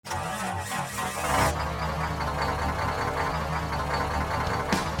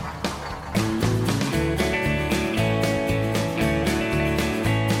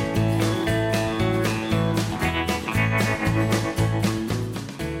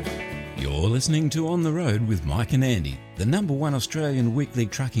You're listening to On the Road with Mike and Andy, the #1 Australian weekly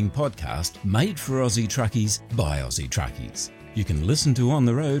trucking podcast made for Aussie truckies by Aussie truckies. You can listen to On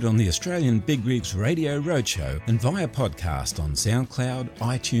the Road on the Australian Big Rigs Radio Roadshow and via podcast on SoundCloud,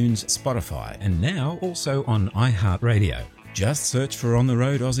 iTunes, Spotify, and now also on iHeartRadio. Just search for On the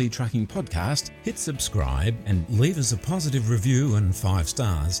Road Aussie Trucking Podcast, hit subscribe, and leave us a positive review and 5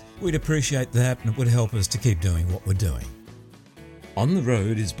 stars. We'd appreciate that, and it would help us to keep doing what we're doing. On the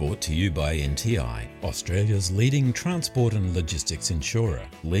Road is brought to you by NTI, Australia's leading transport and logistics insurer,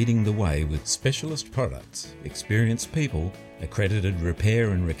 leading the way with specialist products, experienced people, accredited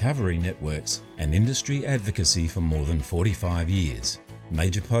repair and recovery networks, and industry advocacy for more than 45 years.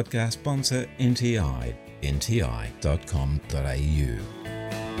 Major podcast sponsor NTI, nti.com.au.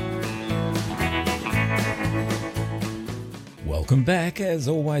 Welcome back. As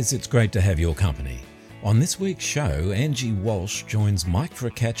always, it's great to have your company. On this week's show, Angie Walsh joins Mike for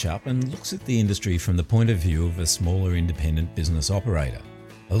a catch-up and looks at the industry from the point of view of a smaller independent business operator.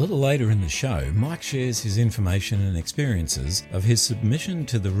 A little later in the show, Mike shares his information and experiences of his submission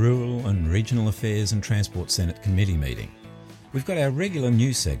to the Rural and Regional Affairs and Transport Senate Committee meeting. We've got our regular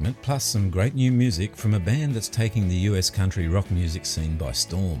news segment, plus some great new music from a band that's taking the US country rock music scene by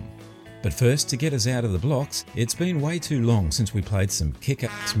storm. But first, to get us out of the blocks, it's been way too long since we played some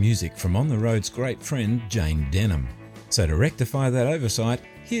kick-ass music from On the Road's great friend, Jane Denham. So to rectify that oversight,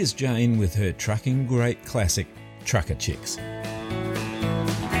 here's Jane with her trucking great classic, Trucker Chicks.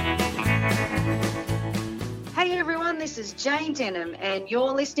 Hey everyone, this is Jane Denham, and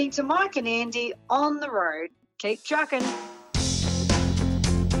you're listening to Mike and Andy On the Road. Keep trucking.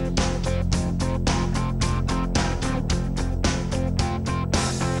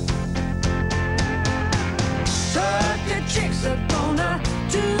 Chicks are gonna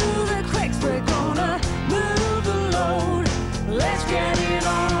do the quicks, we're gonna move the load, let's get it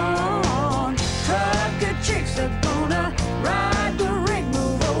on. Trucker chicks are gonna ride the rig,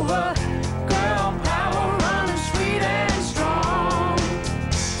 move over, girl power running sweet and strong.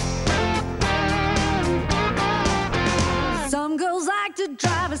 Some girls like to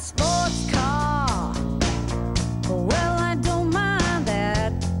drive a sports car, well I don't mind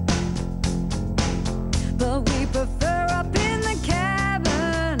that, but we prefer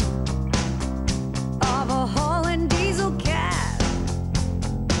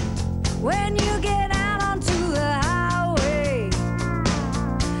when you get out onto the highway,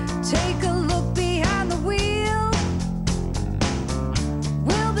 take a look behind the wheel.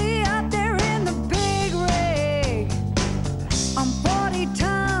 We'll be up there in the big rig on 40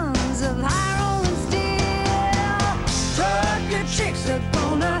 tons of high rolling steel. Trucker chicks are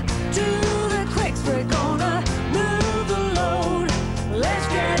gonna do the quicks, we're gonna move the load, let's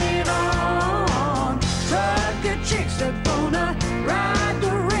get it on. Trucker chicks are gonna ride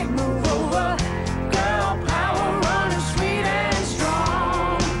the rig, move over,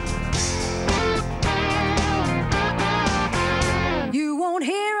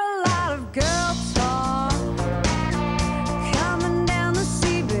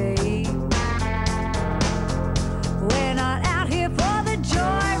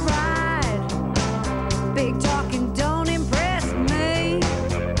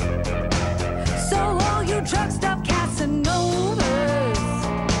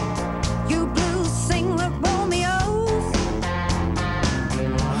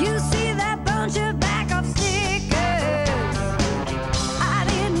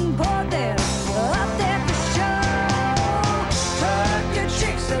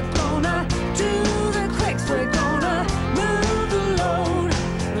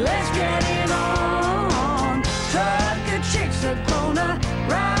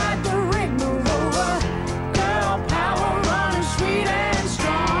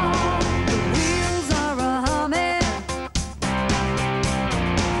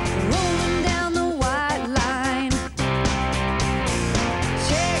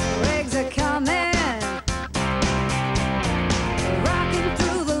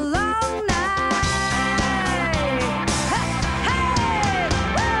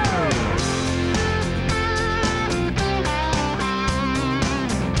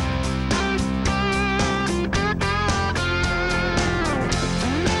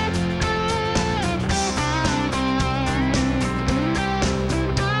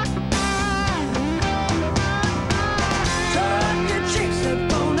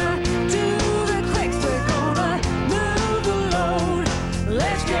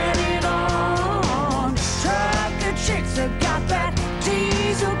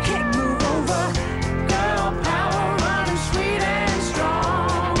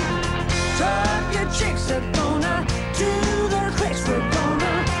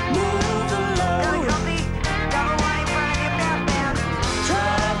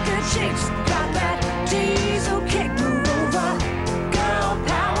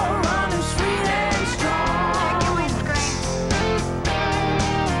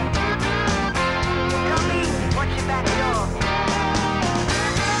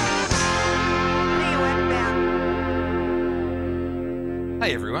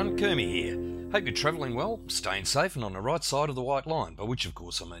 everyone, Kermie here. Hope you're travelling well, staying safe and on the right side of the white line, by which of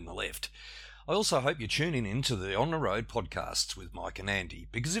course I mean the left. I also hope you're tuning in to the On the Road podcasts with Mike and Andy,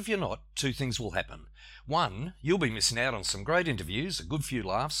 because if you're not, two things will happen. One, you'll be missing out on some great interviews, a good few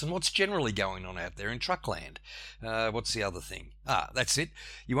laughs, and what's generally going on out there in Truckland. What's the other thing? That's it.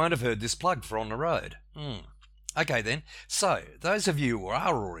 You won't have heard this plug for On the Road. Okay then, so those of you who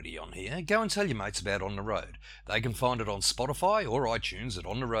are already on here, go and tell your mates about On the Road. They can find it on Spotify or iTunes at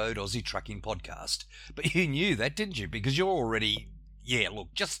On the Road Aussie Trucking Podcast. But you knew that, didn't you? Because you're already... Yeah,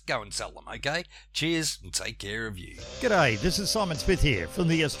 look, just go and tell them, okay? Cheers and take care of you. G'day, this is Simon Smith here from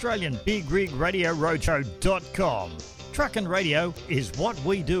the Australian Big Rig Radio Roadshow.com. Truckin' Radio is what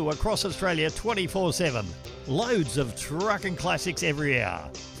we do across Australia 24/7. Loads of trucking classics every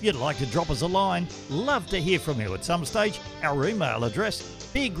hour. If you'd like to drop us a line, love to hear from you at some stage. Our email address,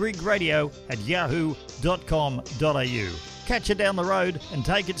 bigrigradio@yahoo.com.au. Catch you down the road and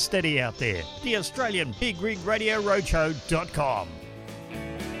take it steady out there. The Australian Big Rig Radio Roadshow.com.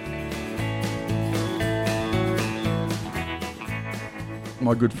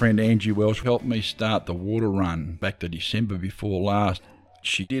 My good friend Angie Welsh helped me start the water run back to December before last.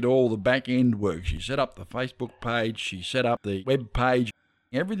 She did all the back end work. She set up the Facebook page, she set up the web page,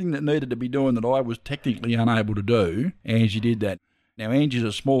 everything that needed to be done that I was technically unable to do, Angie did that. Now Angie's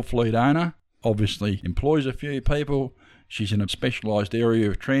a small fleet owner, obviously employs a few people, she's in a specialised area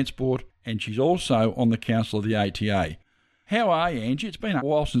of transport, and she's also on the council of the ATA. How are you, Angie? It's been a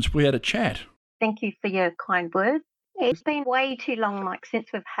while since we had a chat. Thank you for your kind words. It's been way too long, Mike,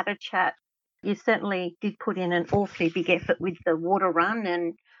 since we've had a chat. You certainly did put in an awfully big effort with the water run,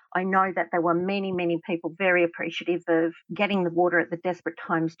 and I know that there were many, many people very appreciative of getting the water at the desperate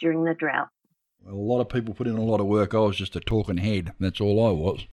times during the drought. Well, a lot of people put in a lot of work. I was just a talking head. That's all I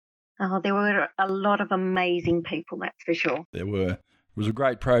was. Oh, there were a lot of amazing people, that's for sure. There were. It was a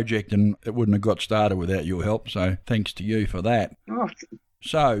great project, and it wouldn't have got started without your help, so thanks to you for that. Oh,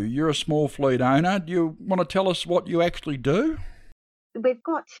 So, you're a small fleet owner. Do you want to tell us what you actually do? we've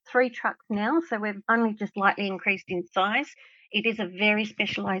got 3 trucks now, so we've only just lightly increased in size. It is a very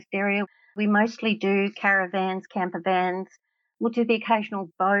specialised area. We mostly do caravans, camper vans. We'll do the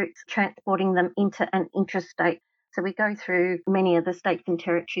occasional boats, transporting them inter and intrastate. So we go through many of the states and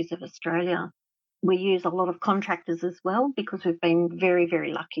territories of Australia. We use a lot of contractors as well because we've been very,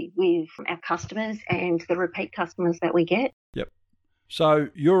 very lucky with our customers and the repeat customers that we get. Yep. So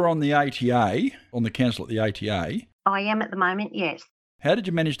you're on the ATA, on the council at the ATA. I am at the moment, yes. How did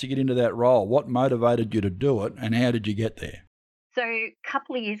you manage to get into that role? What motivated you to do it, and how did you get there? So a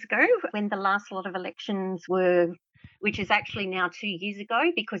couple of years ago, when the last lot of elections were, which is actually now 2 years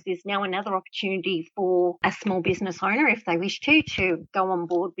ago, because there's now another opportunity for a small business owner, if they wish to go on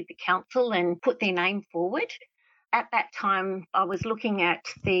board with the council and put their name forward. At that time, I was looking at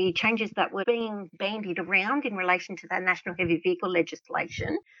the changes that were being bandied around in relation to the National Heavy Vehicle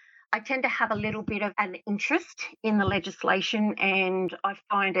legislation. I tend to have a little bit of an interest in the legislation, and I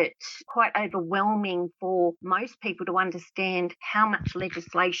find it quite overwhelming for most people to understand how much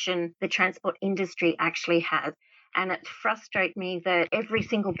legislation the transport industry actually has. And it frustrates me that every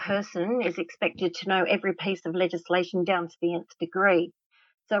single person is expected to know every piece of legislation down to the nth degree.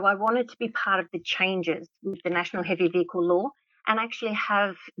 So I wanted to be part of the changes with the National Heavy Vehicle law and actually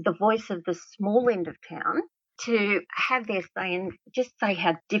have the voice of the small end of town to have their say and just say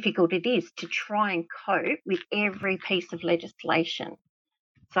how difficult it is to try and cope with every piece of legislation.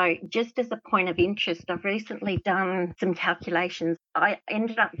 So just as a point of interest, I've recently done some calculations. I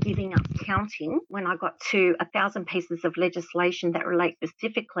ended up giving up counting when I got to 1,000 pieces of legislation that relate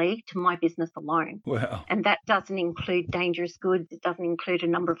specifically to my business alone. Wow. And that doesn't include dangerous goods. It doesn't include a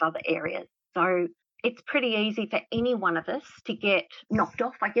number of other areas. So it's pretty easy for any one of us to get knocked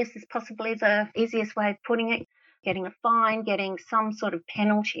off, I guess is possibly the easiest way of putting it. Getting a fine, getting some sort of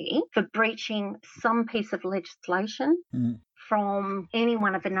penalty for breaching some piece of legislation from any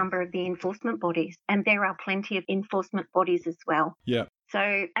one of a number of the enforcement bodies. And there are plenty of enforcement bodies as well. Yeah.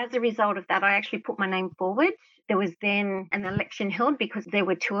 So as a result of that, I actually put my name forward. There was then an election held because there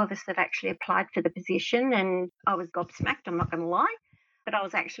were 2 of us that actually applied for the position, and I was gobsmacked, I'm not going to lie, but I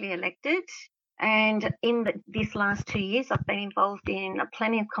was actually elected. And in this last 2 years, I've been involved in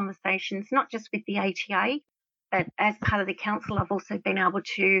plenty of conversations, not just with the ATA, but as part of the council, I've also been able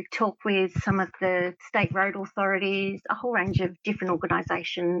to talk with some of the state road authorities, a whole range of different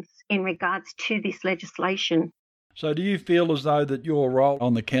organisations in regards to this legislation. So do you feel as though that your role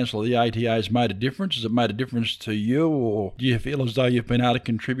on the council of the ATA has made a difference? Has it made a difference to you, or do you feel as though you've been able to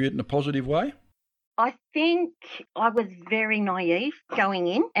contribute in a positive way? I think I was very naive going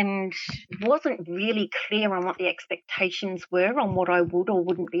in and wasn't really clear on what the expectations were on what I would or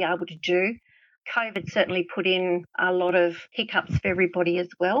wouldn't be able to do. COVID certainly put in a lot of hiccups for everybody as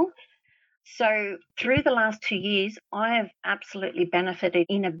well. So through the last 2 years, I have absolutely benefited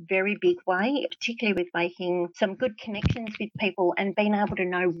in a very big way, particularly with making some good connections with people and being able to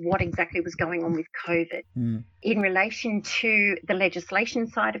know what exactly was going on with COVID. In relation to the legislation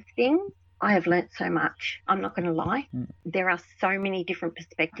side of things, I have learnt so much. I'm not going to lie. There are so many different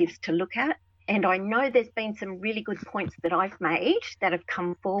perspectives to look at. And I know there's been some really good points that I've made that have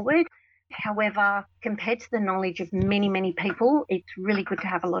come forward. However, compared to the knowledge of many, many people, it's really good to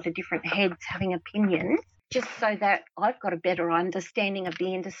have a lot of different heads having opinions, just so that I've got a better understanding of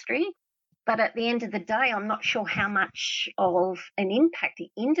the industry. But at the end of the day, I'm not sure how much of an impact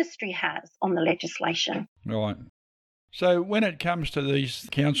the industry has on the legislation. Right. So when it comes to these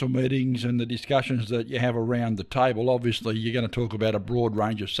council meetings and the discussions that you have around the table, obviously you're going to talk about a broad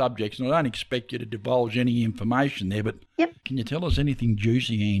range of subjects, and I don't expect you to divulge any information there, but Can you tell us anything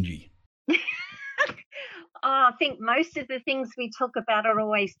juicy, Angie? I think most of the things we talk about are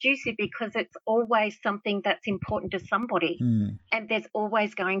always juicy because it's always something that's important to somebody. And there's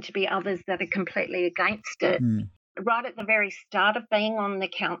always going to be others that are completely against it. Right at the very start of being on the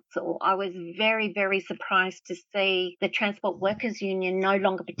council, I was very, very surprised to see the Transport Workers Union no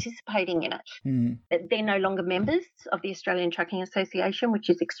longer participating in it. They're no longer members of the Australian Trucking Association, which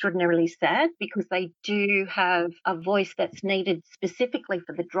is extraordinarily sad because they do have a voice that's needed specifically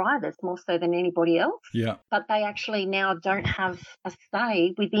for the drivers more so than anybody else. Yeah. But they actually now don't have a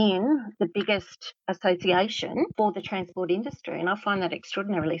say within the biggest association for the transport industry, and I find that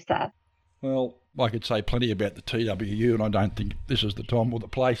extraordinarily sad. Well, I could say plenty about the TWU, and I don't think this is the time or the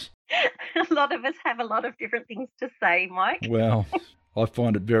place. A lot of us have a lot of different things to say, Mike. Well, I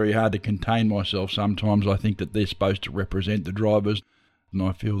find it very hard to contain myself sometimes. I think that they're supposed to represent the drivers, and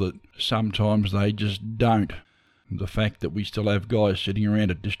I feel that sometimes they just don't. The fact that we still have guys sitting around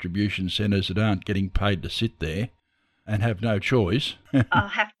at distribution centres that aren't getting paid to sit there and have no choice. I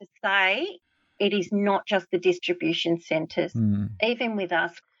have to say, it is not just the distribution centres. Even with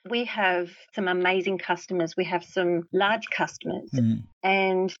us, we have some amazing customers. We have some large customers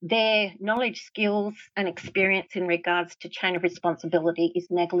and their knowledge, skills and experience in regards to chain of responsibility is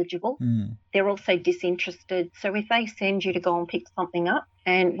negligible. They're also disinterested. So if they send you to go and pick something up,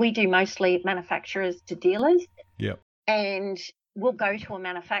 and we do mostly manufacturers to dealers, and we'll go to a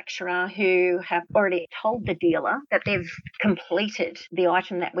manufacturer who have already told the dealer that they've completed the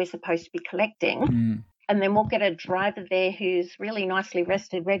item that we're supposed to be collecting. And then we'll get a driver there who's really nicely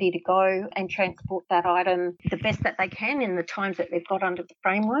rested, ready to go and transport that item the best that they can in the times that they've got under the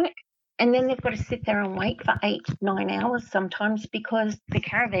framework. And then they've got to sit there and wait for 8-9 hours sometimes because the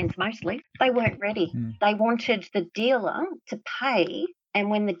caravans mostly, they weren't ready. They wanted the dealer to pay, and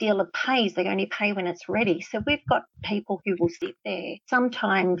when the dealer pays, they only pay when it's ready. So we've got people who will sit there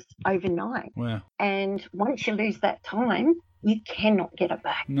sometimes overnight. Wow. And once you lose that time, you cannot get it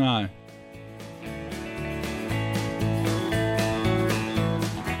back. No.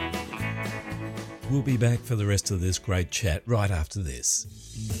 We'll be back for the rest of this great chat right after this.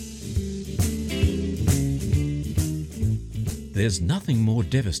 There's nothing more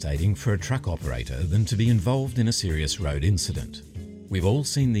devastating for a truck operator than to be involved in a serious road incident. We've all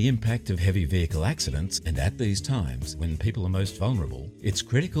seen the impact of heavy vehicle accidents, and at these times, when people are most vulnerable, it's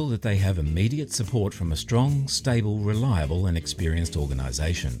critical that they have immediate support from a strong, stable, reliable and experienced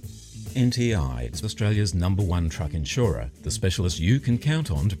organisation. NTI is Australia's #1 truck insurer, the specialist you can count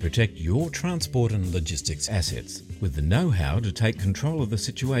on to protect your transport and logistics assets, with the know-how to take control of the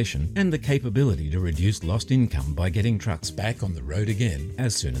situation and the capability to reduce lost income by getting trucks back on the road again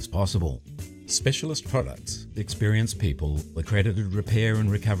as soon as possible. Specialist products, experienced people, accredited repair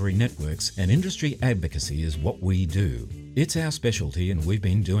and recovery networks, and industry advocacy is what we do. It's our specialty, and we've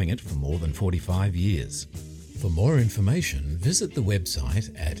been doing it for more than 45 years. For more information, visit the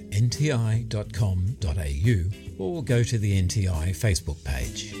website at nti.com.au or go to the NTI Facebook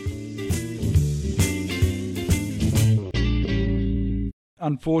page.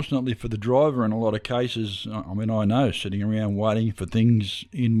 Unfortunately for the driver, in a lot of cases, I mean, I know, sitting around waiting for things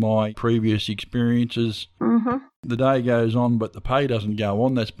in my previous experiences, the day goes on, but the pay doesn't go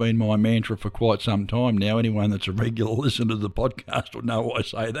on. That's been my mantra for quite some time now. Anyone that's a regular listener to the podcast will know why I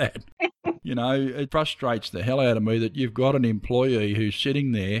say that. You know, it frustrates the hell out of me that you've got an employee who's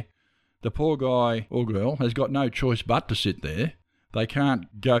sitting there. The poor guy or girl has got no choice but to sit there. They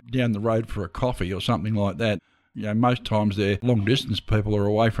can't go down the road for a coffee or something like that. Most times they're long-distance people are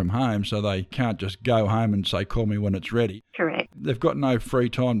away from home, so they can't just go home and say, call me when it's ready. Correct. They've got no free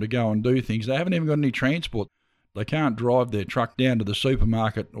time to go and do things. They haven't even got any transport. They can't drive their truck down to the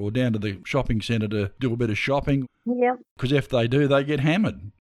supermarket or down to the shopping centre to do a bit of shopping. Yep. Because if they do, they get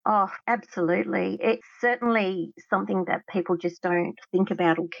hammered. Oh, absolutely. It's certainly something that people just don't think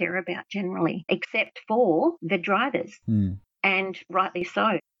about or care about generally, except for the drivers. And rightly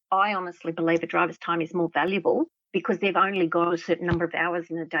so. I honestly believe a driver's time is more valuable because they've only got a certain number of hours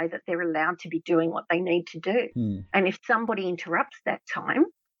in a day that they're allowed to be doing what they need to do. And if somebody interrupts that time,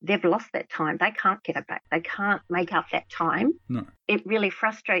 they've lost that time. They can't get it back. They can't make up that time. No. It really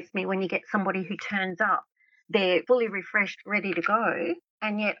frustrates me when you get somebody who turns up, they're fully refreshed, ready to go,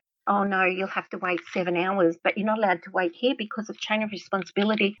 and yet, oh no, you'll have to wait 7 hours, but you're not allowed to wait here because of chain of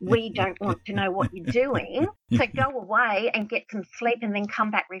responsibility. We don't want to know what you're doing. So go away and get some sleep and then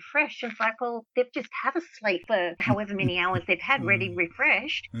come back refreshed. It's like, well, they've just had a sleep for however many hours they've had ready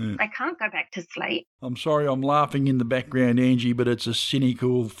refreshed. They can't go back to sleep. I'm sorry I'm laughing in the background, Angie, but it's a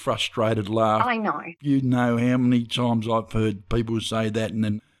cynical, frustrated laugh. I know. You know how many times I've heard people say that, and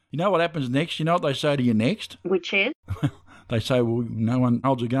then you know what happens next? You know what they say to you next? Which is? They say, well, no one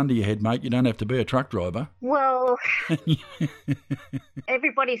holds a gun to your head, mate. You don't have to be a truck driver. Well,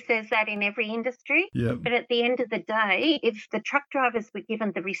 everybody says that in every industry. Yep. But at the end of the day, if the truck drivers were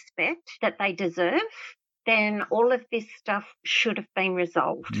given the respect that they deserve, then all of this stuff should have been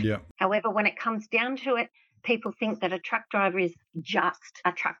resolved. Yeah. However, when it comes down to it, people think that a truck driver is just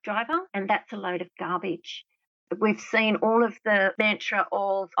a truck driver, and that's a load of garbage. We've seen all of the mantra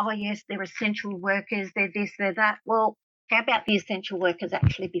of, oh, yes, they're essential workers, they're this, they're that. Well, how about the essential workers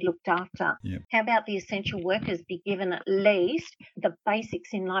actually be looked after? Yep. How about the essential workers be given at least the basics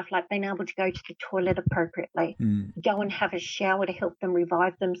in life, like being able to go to the toilet appropriately, go and have a shower to help them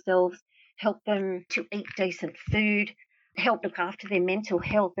revive themselves, help them to eat decent food, help look after their mental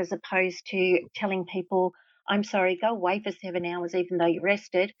health, as opposed to telling people, I'm sorry, go away for 7 hours even though you're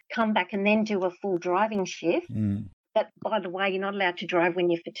rested, come back and then do a full driving shift. But by the way, you're not allowed to drive when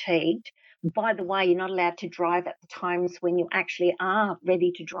you're fatigued. By the way, you're not allowed to drive at the times when you actually are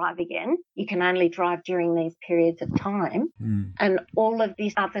ready to drive again. You can only drive during these periods of time. And all of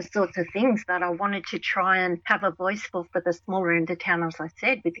these other sorts of things that I wanted to try and have a voice for the smaller end of town, as I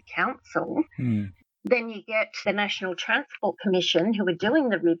said, with the council. Then you get the National Transport Commission who are doing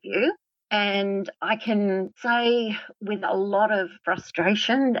the review. And I can say with a lot of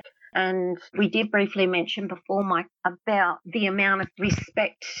frustration, and we did briefly mention before, Mike, about the amount of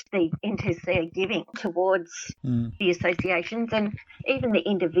respect the NTC are giving towards the associations and even the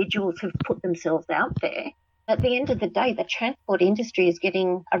individuals who've put themselves out there. At the end of the day, the transport industry is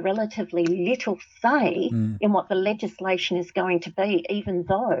getting a relatively little say in what the legislation is going to be, even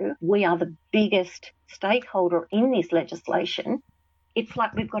though we are the biggest stakeholder in this legislation. It's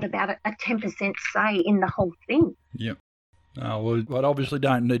like we've got about a 10% say in the whole thing. Yep. Oh, well, I obviously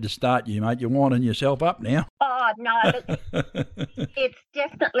don't need to start you, mate. You're winding yourself up now. Oh, no. It's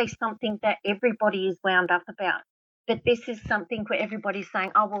definitely something that everybody is wound up about. But this is something where everybody's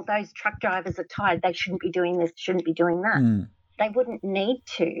saying, oh, well, those truck drivers are tired. They shouldn't be doing this, shouldn't be doing that. They wouldn't need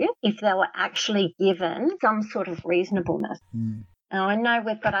to if they were actually given some sort of reasonableness. Now, I know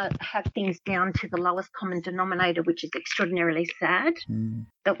we've got to have things down to the lowest common denominator, which is extraordinarily sad,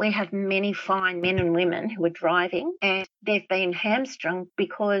 that we have many fine men and women who are driving and they've been hamstrung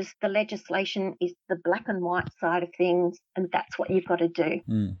because the legislation is the black and white side of things, and that's what you've got to do.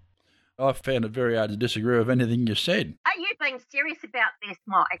 I found it very hard to disagree with anything you said. Are you being serious about this,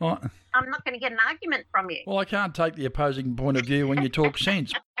 Mike? I'm not going to get an argument from you. Well, I can't take the opposing point of view when you talk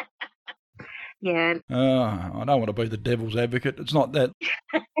sense. Yeah. I don't want to be the devil's advocate. It's not that.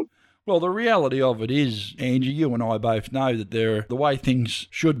 Well, the reality of it is, Angie, you and I both know that there are the way things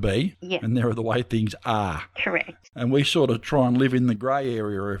should be and there are the way things are. Correct. And we sort of try and live in the grey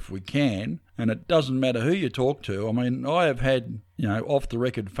area if we can. And it doesn't matter who you talk to. I mean, I have had,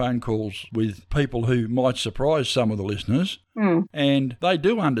 off-the-record phone calls with people who might surprise some of the listeners. And they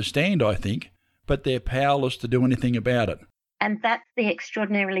do understand, I think, but they're powerless to do anything about it. And that's the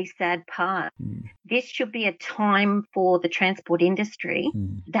extraordinarily sad part. This should be a time for the transport industry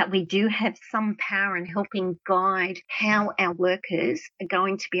that we do have some power in helping guide how our workers are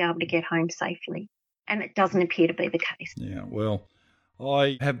going to be able to get home safely. And it doesn't appear to be the case. Yeah, well,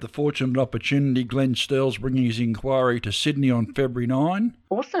 I have the fortunate opportunity, Glenn Sterles bringing his inquiry to Sydney on February 9.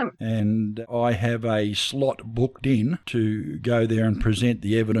 Awesome. And I have a slot booked in to go there and present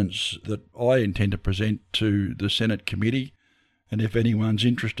the evidence that I intend to present to the Senate committee. And if anyone's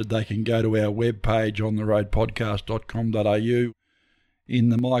interested, they can go to our webpage on theroadpodcast.com.au. in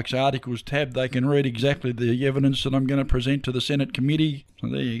the Mike's Articles tab, they can read exactly the evidence that I'm going to present to the Senate committee. So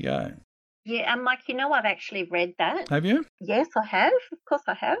there you go. Yeah, and Mike, I've actually read that. Have you? Yes, I have. Of course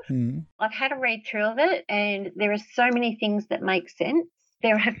I have. I've had a read through of it, and there are so many things that make sense.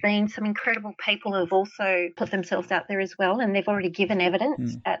 There have been some incredible people who have also put themselves out there as well, and they've already given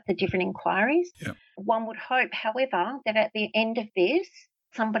evidence at the different inquiries. Yep. One would hope, however, that at the end of this,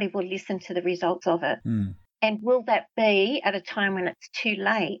 somebody will listen to the results of it. And will that be at a time when it's too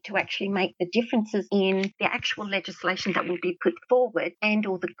late to actually make the differences in the actual legislation that will be put forward and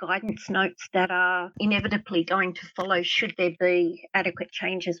all the guidance notes that are inevitably going to follow should there be adequate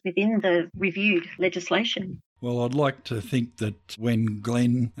changes within the reviewed legislation? Well, I'd like to think that when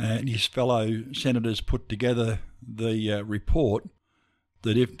Glenn and his fellow senators put together the report,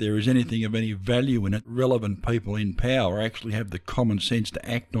 that if there is anything of any value in it, relevant people in power actually have the common sense to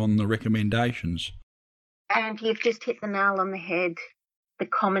act on the recommendations. And you've just hit the nail on the head, the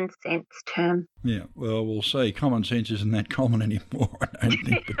common sense term. Yeah, well, we'll see. Common sense isn't that common anymore, I don't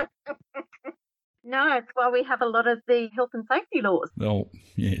think. No, it's why we have a lot of the health and safety laws. Oh,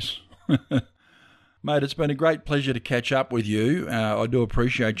 yes. Mate, it's been a great pleasure to catch up with you. I do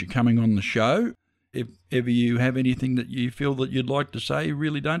appreciate you coming on the show. If ever you have anything that you feel that you'd like to say,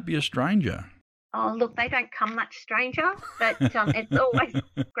 really don't be a stranger. Oh, look, they don't come much stranger, but it's always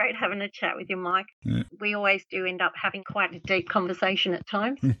great having a chat with you, Mike. Yeah. We always do end up having quite a deep conversation at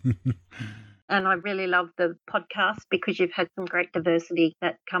times. And I really love the podcast because you've had some great diversity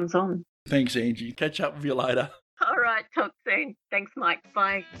that comes on. Thanks, Angie. Catch up with you later. All right, talk soon. Thanks, Mike.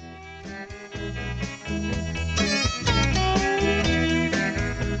 Bye.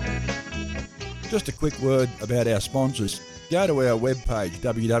 Just a quick word about our sponsors. Go to our webpage,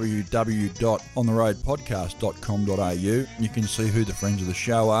 www.ontheroadpodcast.com.au. You can see who the friends of the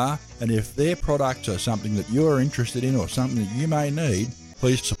show are. And if their products are something that you're interested in or something that you may need,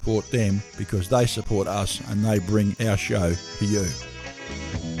 please support them because they support us and they bring our show to you.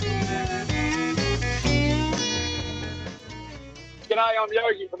 G'day, I'm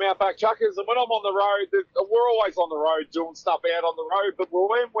Yogi from Outback Chuckers, and when I'm on the road, we're always on the road doing stuff out on the road, but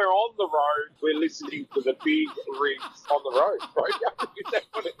when we're on the road, we're listening to the big rigs on the road, right? Is that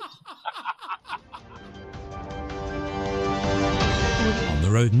what it is? On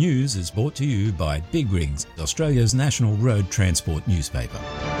the Road News is brought to you by Big Rigs, Australia's national road transport newspaper.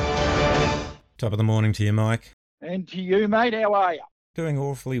 Top of the morning to you, Mike. And to you, mate, how are you? Doing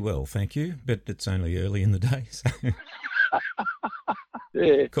awfully well, thank you, but it's only early in the day, so...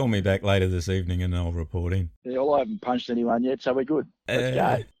 Yeah. Call me back later this evening and I'll report in. Yeah, well, I haven't punched anyone yet, so we're good. Let's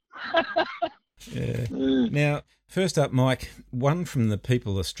go. Yeah. Now, first up, Mike, one from the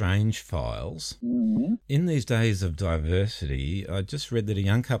People Are Strange files. Mm-hmm. In these days of diversity, I just read that a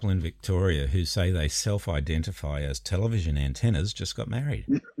young couple in Victoria who say they self-identify as television antennas just got married.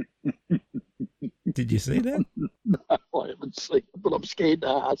 Did you see that? No, I haven't seen it, but I'm scared to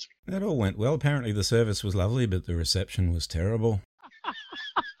ask. That all went well. Apparently the service was lovely, but the reception was terrible.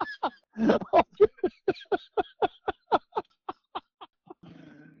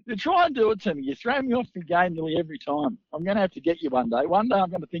 You try and do it to me. You throw me off the game nearly every time. I'm going to have to get you one day. One day I'm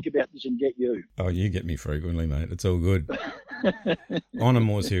going to think about this and get you. Oh, you get me frequently, mate. It's all good. On a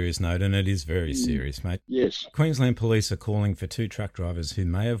more serious note, and it is very serious, mate. Yes. Queensland Police are calling for 2 truck drivers who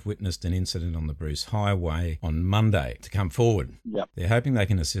may have witnessed an incident on the Bruce Highway on Monday to come forward. Yep. They're hoping they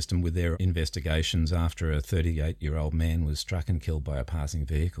can assist them with their investigations after a 38-year-old man was struck and killed by a passing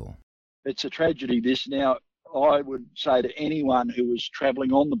vehicle. It's a tragedy, this. Now, I would say to anyone who was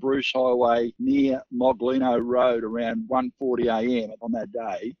travelling on the Bruce Highway near Moglino Road around 1:40am on that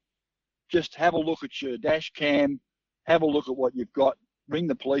day, just have a look at your dash cam, have a look at what you've got, ring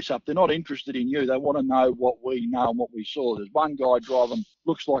the police up. They're not interested in you. They want to know what we know and what we saw. There's one guy driving,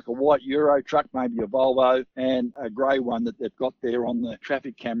 looks like a white Euro truck, maybe a Volvo, and a grey one that they've got there on the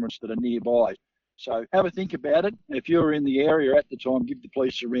traffic cameras that are nearby. So have a think about it. If you're in the area at the time, give the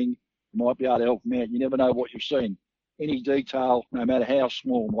police a ring. You might be able to help them out. You never know what you've seen. Any detail, no matter how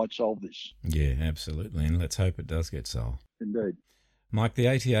small, might solve this. Yeah, absolutely, and let's hope it does get solved. Indeed. Mike, the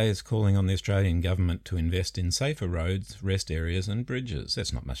ATA is calling on the Australian government to invest in safer roads, rest areas and bridges.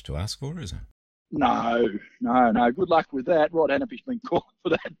 That's not much to ask for, is it? No. Good luck with that. Rod Hannafy's been calling for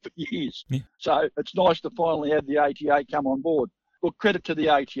that for years. Yeah. So it's nice to finally have the ATA come on board. Look, credit to the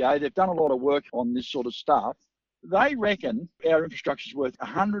ATA. They've done a lot of work on this sort of stuff. They reckon our infrastructure is worth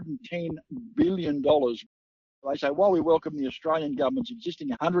 $110 billion. They say, while we welcome the Australian government's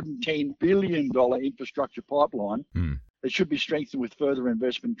existing $110 billion infrastructure pipeline, it should be strengthened with further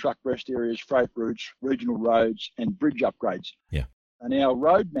investment in truck rest areas, freight routes, regional roads and bridge upgrades. Yeah. And our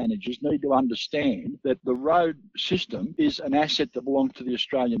road managers need to understand that the road system is an asset that belongs to the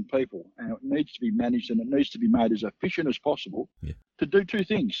Australian people, and it needs to be managed and it needs to be made as efficient as possible to do two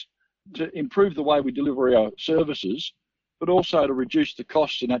things: to improve the way we deliver our services, but also to reduce the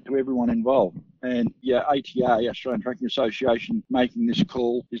costs and that to everyone involved. And ATA, Australian Trucking Association, making this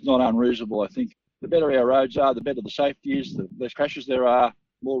call is not unreasonable, I think. The better our roads are, the better the safety is, the less crashes there are,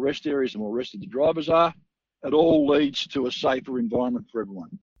 more rest areas, the more rested the drivers are. It all leads to a safer environment for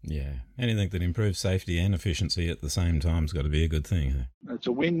everyone. Yeah, anything that improves safety and efficiency at the same time has got to be a good thing. It's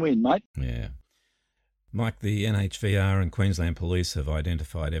a win-win, mate. Yeah. Mike, the NHVR and Queensland Police have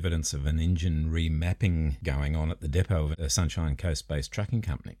identified evidence of an engine remapping going on at the depot of a Sunshine Coast-based trucking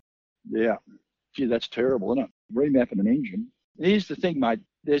company. Yeah. Gee, that's terrible, isn't it? Remapping an engine. Here's the thing, mate.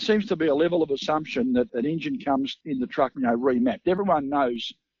 There seems to be a level of assumption that an engine comes in the truck, remapped. Everyone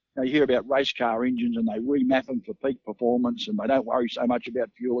knows. You hear about race car engines and they remap them for peak performance and they don't worry so much about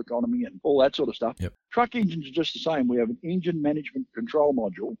fuel economy and all that sort of stuff. Yep. Truck engines are just the same. We have an engine management control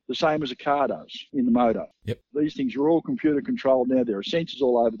module, the same as a car does in the motor. Yep. These things are all computer controlled now. There are sensors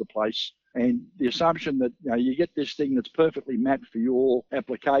all over the place. And the assumption that you get this thing that's perfectly mapped for your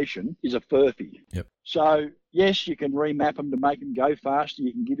application is a furphy. Yep. So, yes, you can remap them to make them go faster.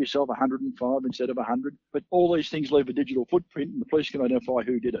 You can give yourself 105 instead of 100. But all these things leave a digital footprint and the police can identify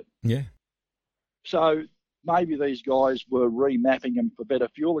who did it. Yeah. So maybe these guys were remapping them for better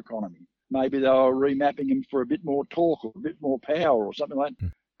fuel economy. Maybe they were remapping them for a bit more torque or a bit more power or something like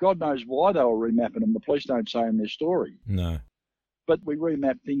that. God knows why they were remapping them. The police don't say in their story. No. But we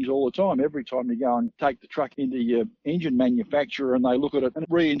remap things all the time. Every time you go and take the truck into your engine manufacturer and they look at it and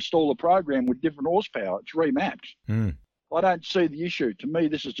reinstall a program with different horsepower, it's remapped. I don't see the issue. To me,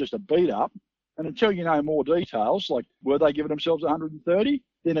 this is just a beat up. And until you know more details, like were they giving themselves 130,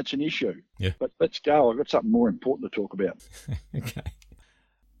 then it's an issue. Yeah. But let's go. I've got something more important to talk about. Okay.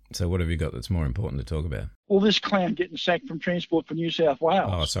 So what have you got that's more important to talk about? Well, this clown getting sacked from Transport for New South Wales.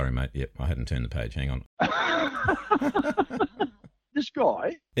 Oh, sorry, mate. Yep, I hadn't turned the page. Hang on. This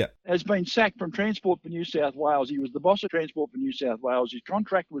guy has been sacked from Transport for New South Wales. He was the boss of Transport for New South Wales. His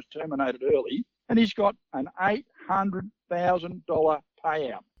contract was terminated early, and he's got an $800,000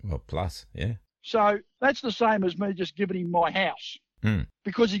 payout. Well, plus, yeah. So that's the same as me just giving him my house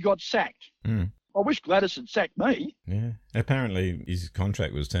because he got sacked. I wish Gladys had sacked me. Yeah. Apparently his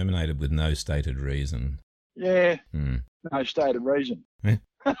contract was terminated with no stated reason. Yeah, no stated reason. Yeah.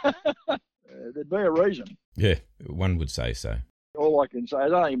 There'd be a reason. Yeah, one would say so. All I can say, I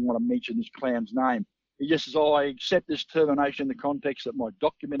don't even want to mention this clown's name. He just says, I accept this termination in the context that my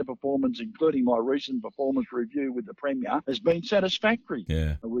documented performance, including my recent performance review with the Premier, has been satisfactory,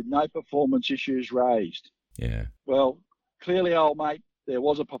 with no performance issues raised. Yeah. Well, clearly, old mate, there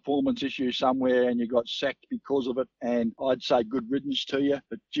was a performance issue somewhere and you got sacked because of it, and I'd say good riddance to you,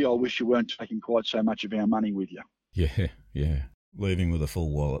 but gee, I wish you weren't taking quite so much of our money with you. Yeah. Leaving with a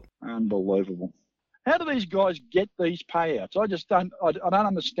full wallet. Unbelievable. How do these guys get these payouts? I don't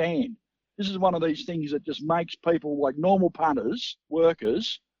understand. This is one of these things that just makes people like normal punters,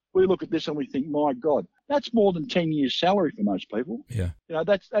 workers, we look at this and we think, my God, that's more than 10 years' salary for most people. Yeah.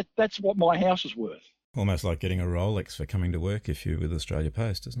 That's what my house is worth. Almost like getting a Rolex for coming to work if you're with Australia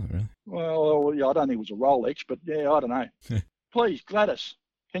Post, isn't it, really? Well, yeah, I don't think it was a Rolex, but yeah, I don't know. Please, Gladys,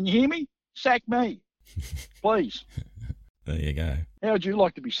 can you hear me? Sack me. Please. There you go. How would you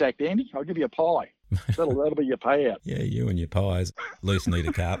like to be sacked, Andy? I'll give you a pie. That'll be your payout. Yeah, you and your pies. At least need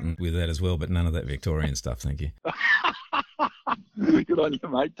a carton with that as well, but none of that Victorian stuff, thank you. Good on you,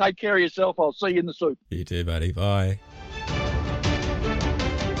 mate. Take care of yourself. I'll see you in the soup. You too, buddy. Bye.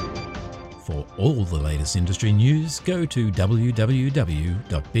 For all the latest industry news, go to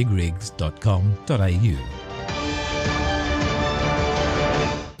www.bigrigs.com.au.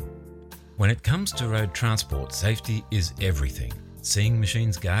 When it comes to road transport, safety is everything. Seeing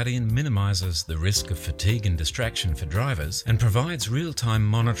Machines Guardian minimises the risk of fatigue and distraction for drivers and provides real-time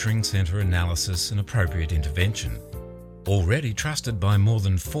monitoring, centre analysis and appropriate intervention. Already trusted by more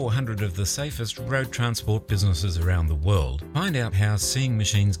than 400 of the safest road transport businesses around the world, find out how Seeing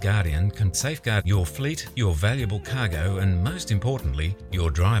Machines Guardian can safeguard your fleet, your valuable cargo and, most importantly,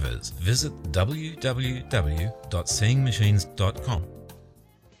 your drivers. Visit www.seeingmachines.com.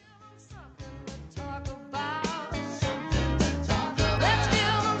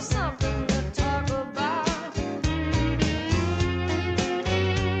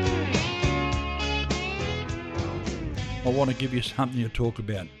 I want to give you something to talk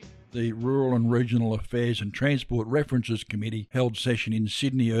about. The Rural and Regional Affairs and Transport References Committee held session in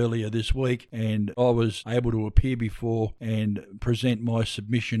Sydney earlier this week, and I was able to appear before and present my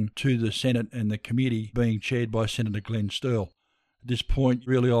submission to the Senate and the committee being chaired by Senator Glenn Sterle. At this point,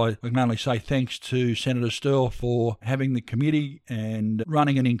 really, I can only say thanks to Senator Sterle for having the committee and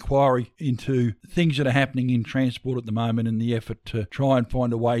running an inquiry into things that are happening in transport at the moment in the effort to try and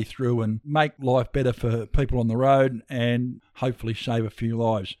find a way through and make life better for people on the road and hopefully save a few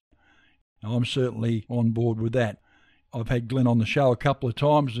lives. Now, I'm certainly on board with that. I've had Glenn on the show a couple of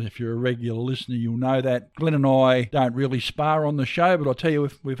times. If you're a regular listener, you'll know that. Glenn and I don't really spar on the show, but I'll tell you,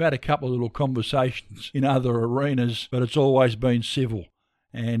 we've had a couple of little conversations in other arenas, but it's always been civil.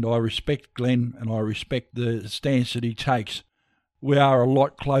 And I respect Glenn and I respect the stance that he takes. We are a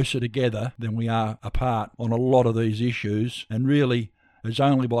lot closer together than we are apart on a lot of these issues, and really it's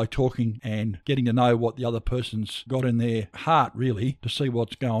only by talking and getting to know what the other person's got in their heart, really, to see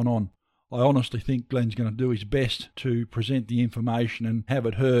what's going on. I honestly think Glenn's going to do his best to present the information and have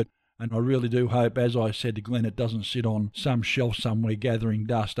it heard, and I really do hope, as I said to Glenn, it doesn't sit on some shelf somewhere gathering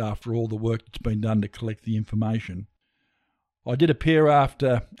dust after all the work that's been done to collect the information. I did appear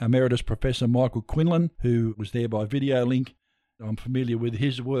after Emeritus Professor Michael Quinlan, who was there by video link. I'm familiar with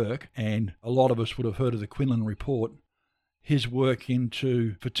his work, and a lot of us would have heard of the Quinlan report. His work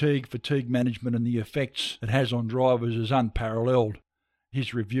into fatigue management and the effects it has on drivers is unparalleled.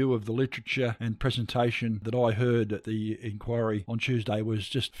 His review of the literature and presentation that I heard at the inquiry on Tuesday was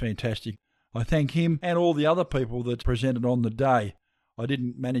just fantastic. I thank him and all the other people that presented on the day. I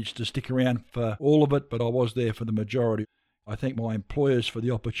didn't manage to stick around for all of it, but I was there for the majority. I thank my employers for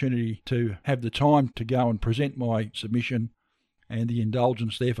the opportunity to have the time to go and present my submission and the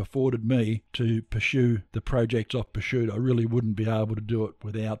indulgence they've afforded me to pursue the projects I've pursued. I really wouldn't be able to do it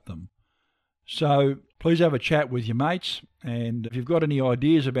without them. So please have a chat with your mates, and if you've got any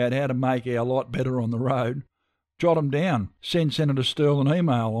ideas about how to make our lot better on the road, jot them down. Send Senator Sterle an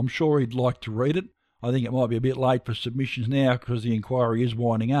email. I'm sure he'd like to read it. I think it might be a bit late for submissions now because the inquiry is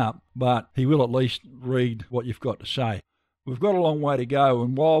winding up, but he will at least read what you've got to say. We've got a long way to go,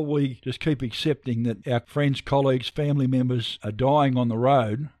 and while we just keep accepting that our friends, colleagues, family members are dying on the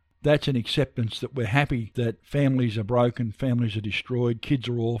road, that's an acceptance that we're happy that families are broken, families are destroyed, kids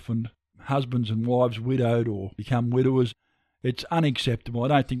are orphaned, husbands and wives widowed or become widowers. It's unacceptable. I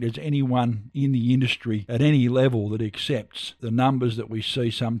don't think there's anyone in the industry at any level that accepts the numbers that we see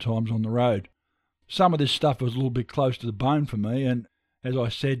sometimes on the road. Some of this stuff was a little bit close to the bone for me, and as I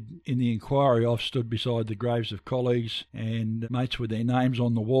said in the inquiry, I've stood beside the graves of colleagues and mates with their names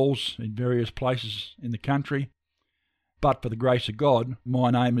on the walls in various places in the country. But for the grace of God,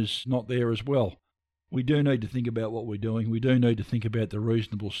 my name is not there as well. We do need to think about what we're doing. We do need to think about the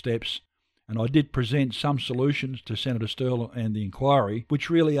reasonable steps. And I did present some solutions to Senator Sterle and the inquiry, which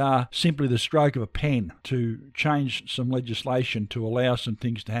really are simply the stroke of a pen to change some legislation to allow some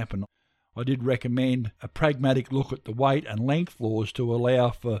things to happen. I did recommend a pragmatic look at the weight and length laws to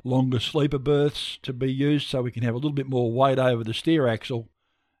allow for longer sleeper berths to be used so we can have a little bit more weight over the steer axle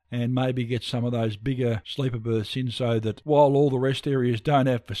and maybe get some of those bigger sleeper berths in so that while all the rest areas don't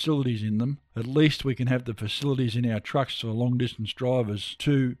have facilities in them, at least we can have the facilities in our trucks for long-distance drivers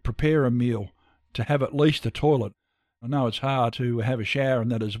to prepare a meal, to have at least a toilet. I know it's hard to have a shower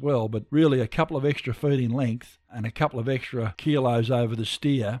and that as well, but really a couple of extra feet in length and a couple of extra kilos over the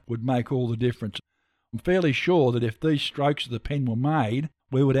steer would make all the difference. I'm fairly sure that if these strokes of the pen were made,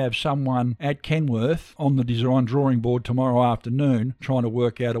 we would have someone at Kenworth on the design drawing board tomorrow afternoon trying to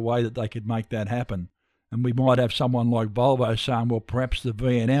work out a way that they could make that happen. And we might have someone like Volvo saying, well, perhaps the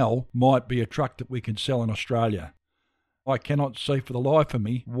VNL might be a truck that we can sell in Australia. I cannot see for the life of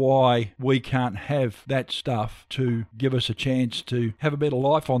me why we can't have that stuff to give us a chance to have a better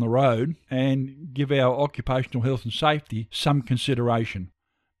life on the road and give our occupational health and safety some consideration.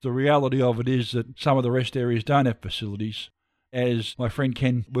 The reality of it is that some of the rest areas don't have facilities. As my friend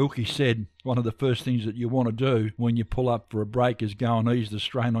Ken Wilkie said, one of the first things that you want to do when you pull up for a break is go and ease the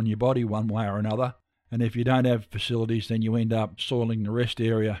strain on your body one way or another. And if you don't have facilities, then you end up soiling the rest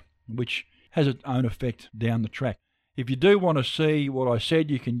area, which has its own effect down the track. If you do want to see what I said,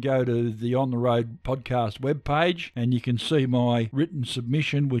 you can go to the On the Road podcast webpage and you can see my written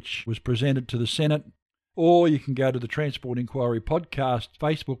submission, which was presented to the Senate. Or you can go to the Transport Inquiry podcast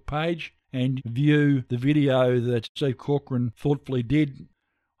Facebook page and view the video that Steve Corcoran thoughtfully did.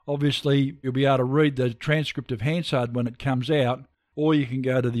 Obviously, you'll be able to read the transcript of Hansard when it comes out, or you can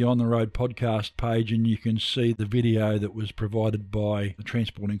go to the On the Road podcast page and you can see the video that was provided by the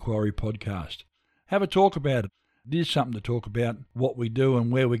Transport Inquiry podcast. Have a talk about it. It is something to talk about, what we do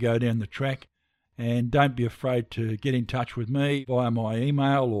and where we go down the track. And don't be afraid to get in touch with me via my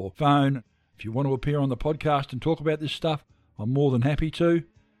email or phone. If you want to appear on the podcast and talk about this stuff, I'm more than happy to.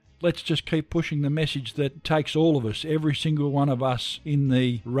 Let's just keep pushing the message that takes all of us, every single one of us in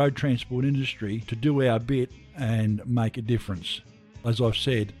the road transport industry, to do our bit and make a difference. As I've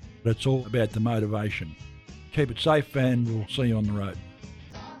said, it's all about the motivation. Keep it safe and we'll see you on the road.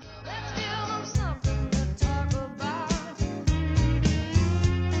 Let's give 'em something to talk about.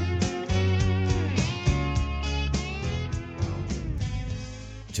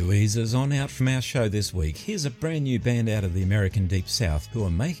 To ease us on out from our show this week, here's a brand new band out of the American Deep South who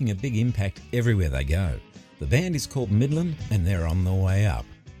are making a big impact everywhere they go. The band is called Midland and they're on the way up.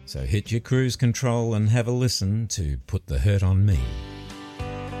 So hit your cruise control and have a listen to Put the Hurt on Me.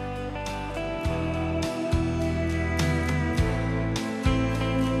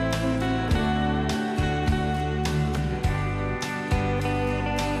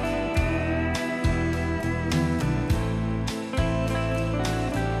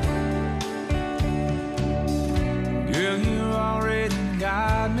 Girl, you already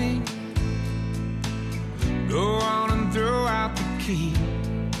got me. Go on and throw out the key.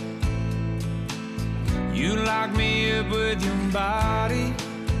 You lock me up with your body.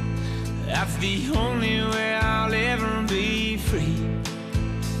 That's the only way I'll ever be free.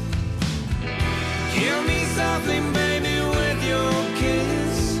 Kill me softly, baby, with your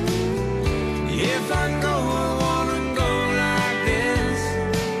kiss. If I go, I wanna go like this.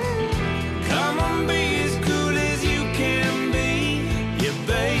 Come on, be as cool as you can be. Yeah,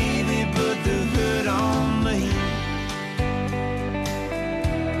 baby, put the hood on me.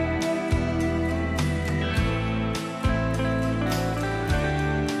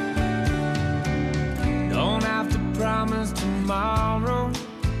 Don't have to promise tomorrow.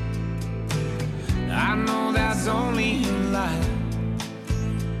 I know that's only a lie.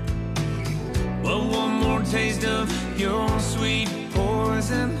 But one more taste of your sweet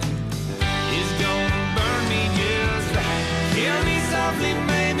poison is gonna burn me just right. Kill me softly,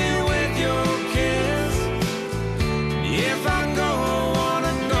 baby, with your kiss. If I go, I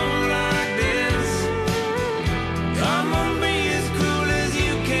wanna go like this. Come on, be as cool as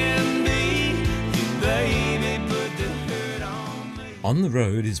you can be. You baby, put the hood on me. On the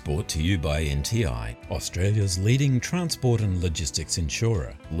Road is brought to you by NTI, Australia's leading transport and logistics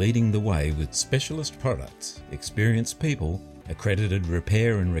insurer, leading the way with specialist products, experienced people, accredited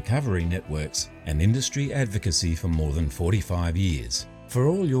repair and recovery networks, and industry advocacy for more than 45 years. For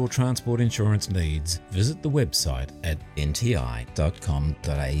all your transport insurance needs, visit the website at nti.com.au.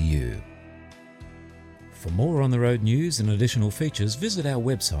 For more On the Road news and additional features, visit our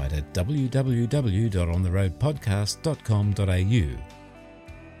website at www.ontheroadpodcast.com.au.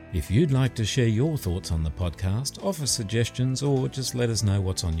 If you'd like to share your thoughts on the podcast, offer suggestions, or just let us know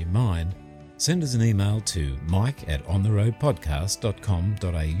what's on your mind, send us an email to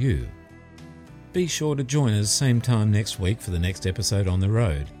mike@ontheroadpodcast.com.au. Be sure to join us same time next week for the next episode On the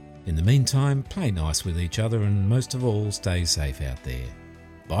Road. In the meantime, play nice with each other and most of all, stay safe out there.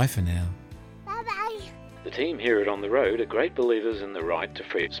 Bye for now. The team here at On the Road are great believers in the right to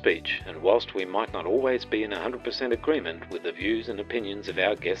free speech, and whilst we might not always be in 100% agreement with the views and opinions of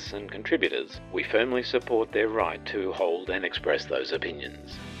our guests and contributors, we firmly support their right to hold and express those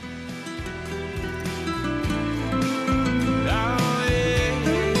opinions.